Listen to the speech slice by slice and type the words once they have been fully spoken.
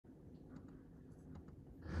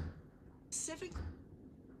specific.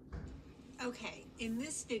 Okay, in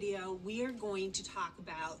this video, we are going to talk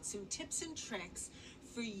about some tips and tricks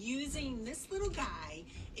for using this little guy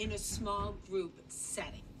in a small group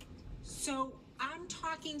setting. So I'm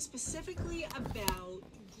talking specifically about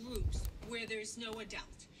groups where there's no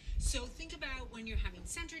adult. So think about when you're having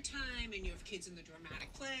center time and you have kids in the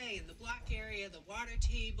dramatic play, in the block area, the water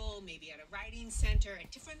table, maybe at a writing center, at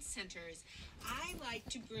different centers. I like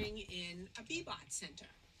to bring in a BeeBots center.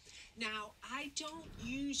 Now, I don't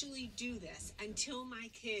usually do this until my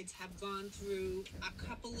kids have gone through a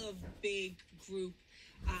couple of big group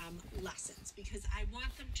lessons, because I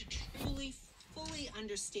want them to truly, fully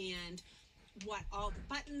understand what all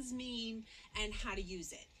the buttons mean and how to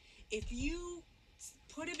use it. If you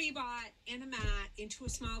put a BeeBot and a mat into a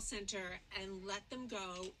small center and let them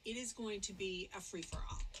go, it is going to be a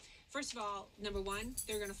free-for-all. First of all, number one,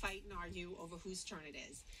 they're going to fight and argue over whose turn it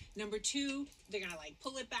is. Number two, they're going to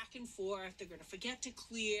pull it back and forth. They're going to forget to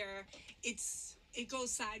clear. It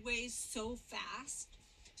goes sideways so fast.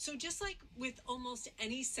 So just like with almost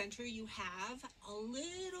any center you have, a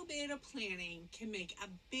little bit of planning can make a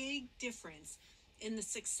big difference in the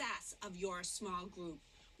success of your small group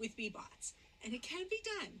with BeeBots. And it can be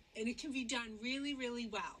done, and it can be done really, really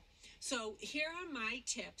well. So here are my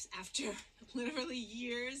tips after literally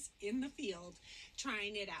years in the field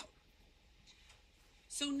trying it out.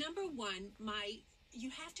 So number one, you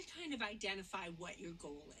have to kind of identify what your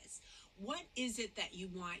goal is. What is it that you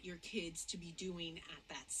want your kids to be doing at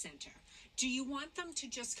that center? Do you want them to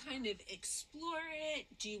just kind of explore it?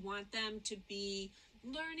 Do you want them to be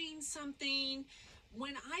learning something?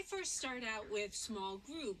 When I first start out with small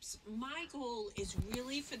groups, my goal is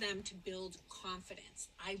really for them to build confidence.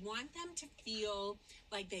 I want them to feel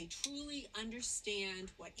like they truly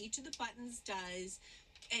understand what each of the buttons does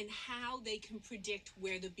and how they can predict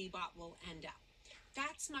where the BeeBot will end up.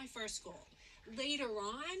 That's my first goal. Later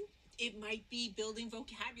on, it might be building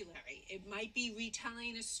vocabulary. It might be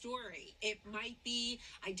retelling a story. It might be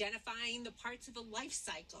identifying the parts of a life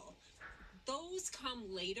cycle. Those come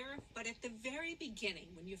later, but at the very beginning,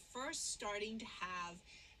 when you're first starting to have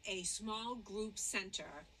a small group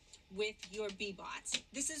center with your BeeBots,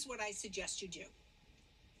 this is what I suggest you do.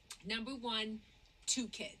 Number one, 2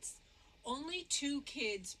 kids. Only 2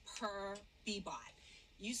 kids per BeeBot.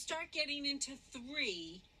 You start getting into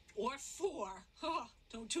 3 or 4,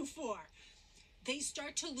 don't do 4. They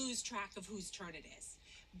start to lose track of whose turn it is.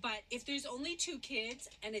 But if there's only 2 kids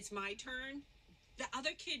and it's my turn, the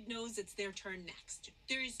other kid knows it's their turn next.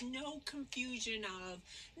 There is no confusion of,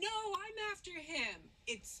 no, I'm after him.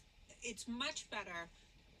 It's much better,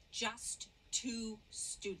 just 2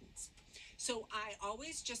 students. So I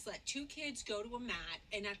always just let 2 kids go to a mat.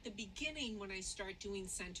 And at the beginning, when I start doing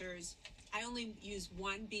centers, I only use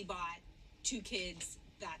 1 BeeBot, 2 kids,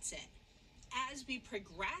 that's it. As we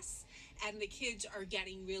progress and the kids are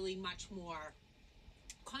getting really much more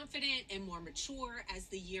confident and more mature as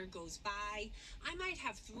the year goes by, I might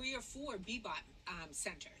have 3 or 4 BeeBot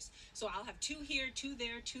centers. So I'll have 2 here, 2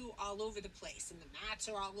 there, 2 all over the place, and the mats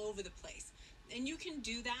are all over the place. And you can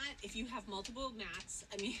do that if you have multiple mats,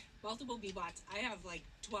 multiple BeeBots. I have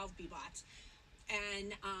 12 BeeBots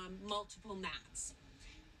and multiple mats.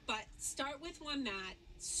 But start with 1 mat,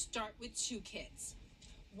 start with 2 kids.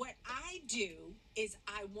 What I do is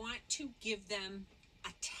I want to give them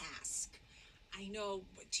a task. I know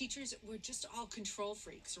teachers, we're just all control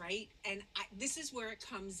freaks, right? And this is where it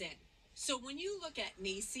comes in. So when you look at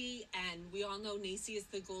NAEYC, and we all know NAEYC is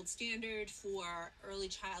the gold standard for early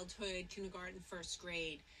childhood, kindergarten, first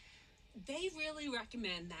grade, they really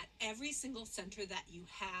recommend that every single center that you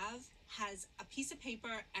have has a piece of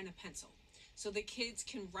paper and a pencil, so the kids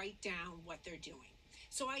can write down what they're doing.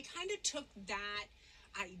 So I kind of took that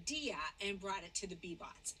idea and brought it to the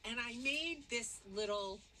BeeBots, and I made this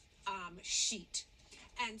little sheet.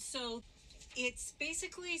 And so it's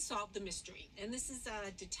basically solve the mystery, and this is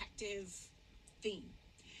a detective theme.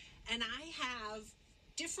 And I have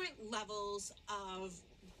different levels of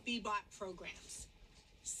BeeBot programs.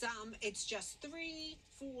 Some it's just 3,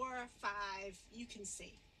 4, 5, you can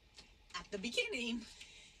see. At the beginning,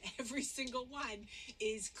 every single one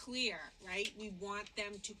is clear, right? We want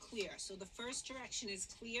them to clear. So the first direction is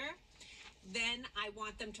clear. Then I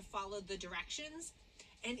want them to follow the directions.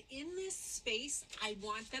 And in this space, I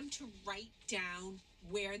want them to write down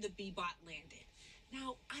where the BeeBot landed.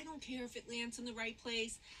 Now, I don't care if it lands in the right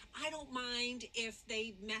place. I don't mind if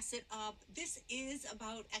they mess it up. This is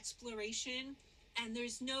about exploration, and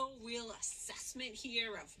there's no real assessment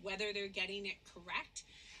here of whether they're getting it correct.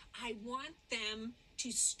 I want them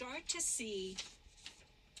to start to see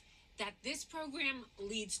that this program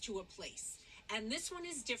leads to a place. And this one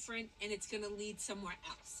is different, and it's going to lead somewhere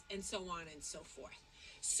else, and so on and so forth.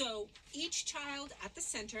 So each child at the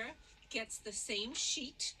center gets the same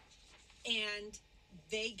sheet, and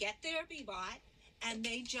they get their BeeBot, and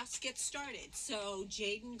they just get started. So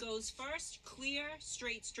Jaden goes first, clear,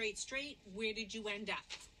 straight, straight, straight. Where did you end up?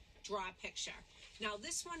 Draw a picture. Now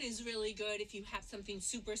this one is really good if you have something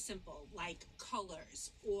super simple like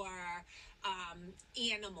colors or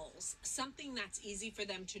animals, something that's easy for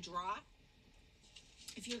them to draw.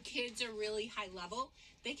 If your kids are really high level,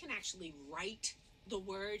 they can actually write the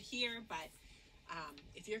word here, but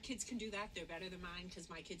if your kids can do that, they're better than mine, because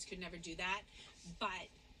my kids could never do that. But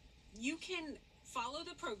you can follow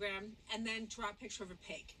the program and then draw a picture of a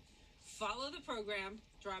pig. Follow the program,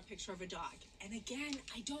 draw a picture of a dog. And again,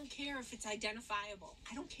 I don't care if it's identifiable.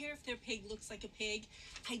 I don't care if their pig looks like a pig.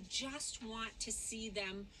 I just want to see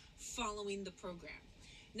them following the program.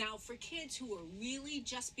 Now, for kids who are really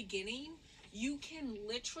just beginning, you can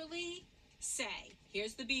literally say,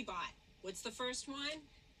 here's the BeeBot. What's the first one?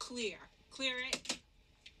 Clear. Clear it.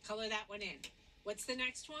 Color that one in. What's the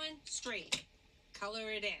next one? Straight.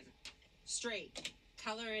 Color it in. Straight.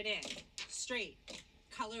 Color it in. Straight.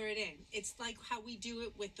 Color it in. It's like how we do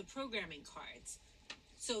it with the programming cards.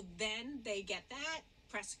 So then they get that,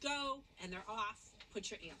 press go, and they're off.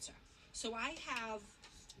 Put your answer. So I have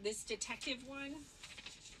this detective one.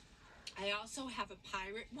 I also have a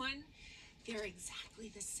pirate one. They're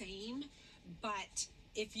exactly the same, but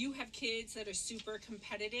if you have kids that are super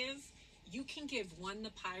competitive, you can give one the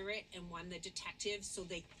pirate and one the detective, so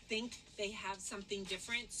they think they have something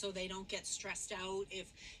different, so they don't get stressed out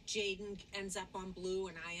if Jaden ends up on blue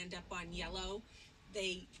and I end up on yellow.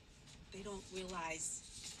 They don't realize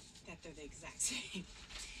that they're the exact same.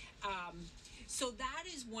 So that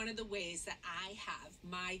is one of the ways that I have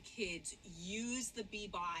my kids use the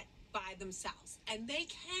BeeBot by themselves, and they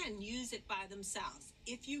can use it by themselves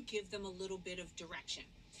if you give them a little bit of direction.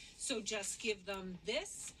 So just give them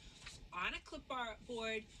this on a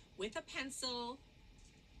clipboard with a pencil,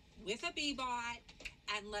 with a BeeBot,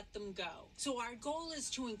 and let them go. So our goal is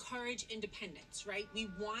to encourage independence, right? We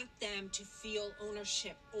want them to feel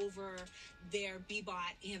ownership over their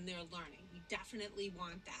BeeBot and their learning. We definitely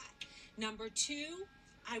want that. Number two,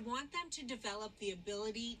 I want them to develop the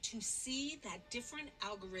ability to see that different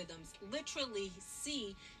algorithms, literally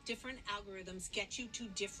see different algorithms get you to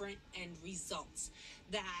different end results.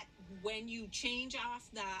 That when you change off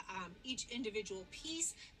the each individual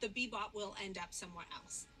piece, the BeeBot will end up somewhere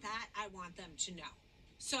else. That I want them to know.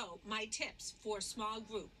 So my tips for small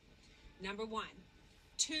group. Number one,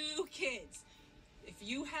 2 kids. If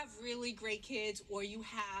you have really great kids or you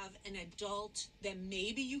have an adult, then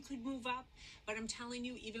maybe you could move up. But I'm telling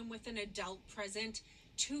you, even with an adult present,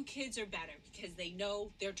 2 kids are better because they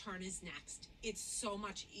know their turn is next. It's so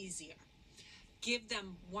much easier. Give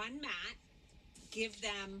them one mat. Give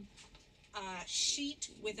them a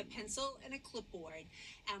sheet with a pencil and a clipboard.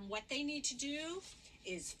 And what they need to do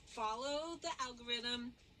is follow the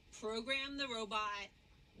algorithm, program the robot,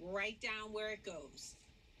 write down where it goes.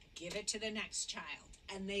 Give it to the next child,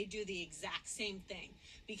 and they do the exact same thing.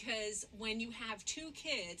 Because when you have 2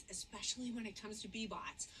 kids, especially when it comes to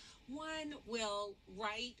BeeBots, one will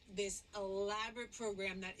write this elaborate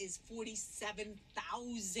program that is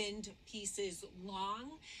 47,000 pieces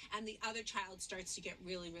long, and the other child starts to get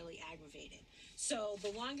really, really aggravated. So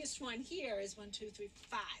the longest one here is 1, 2, 3,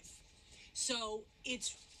 5. So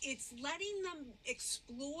it's letting them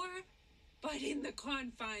explore, but in the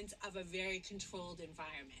confines of a very controlled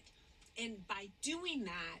environment. And by doing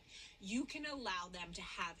that, you can allow them to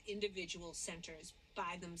have individual centers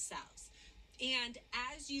by themselves. And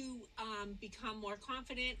as you become more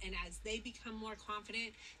confident, and as they become more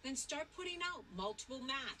confident, then start putting out multiple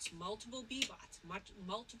mats, multiple BeeBots,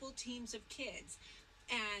 multiple teams of kids.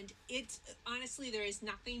 And it's honestly, there is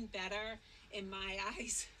nothing better in my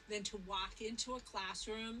eyes than to walk into a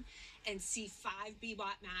classroom and see 5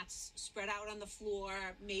 BeeBot mats spread out on the floor,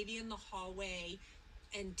 maybe in the hallway,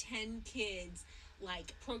 and 10 kids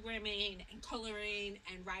like programming and coloring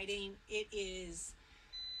and writing. It is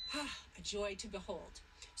a joy to behold.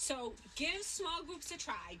 So give small groups a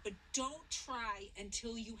try, but don't try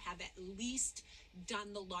until you have at least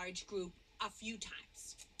done the large group a few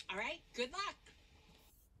times. All right, good luck.